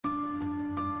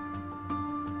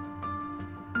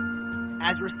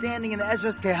as we're standing in the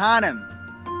Ezras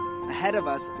Kehanim, ahead of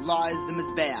us lies the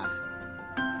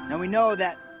Mizbeach. Now we know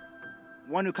that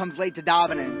one who comes late to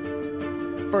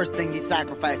davening, the first thing he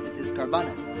sacrifices is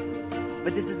karbanos.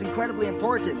 But this is incredibly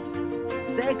important.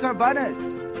 Say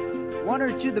karbanos. One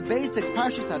or two, the basics,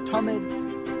 Parshas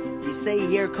HaTamid, we say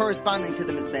here corresponding to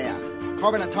the Mizbeach.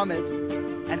 Korban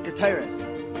HaTamid and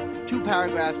Keteris. 2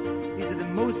 paragraphs. These are the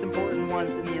most important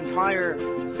ones in the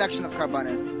entire section of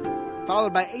karbanos.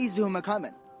 Followed by Ezehu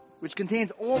Mekamen, which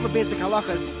contains all the basic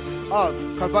halachas of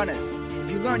karbanos.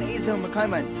 If you learn Ezehu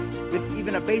Mekamen with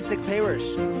even a basic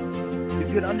perush,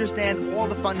 you could understand all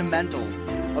the fundamentals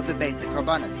of the basic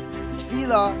karbanos.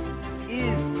 Tefillah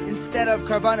is instead of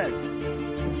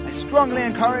karbanos. I strongly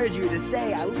encourage you to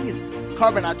say at least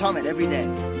Korban HaTamid every day.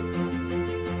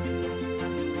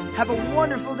 Have a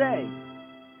wonderful day.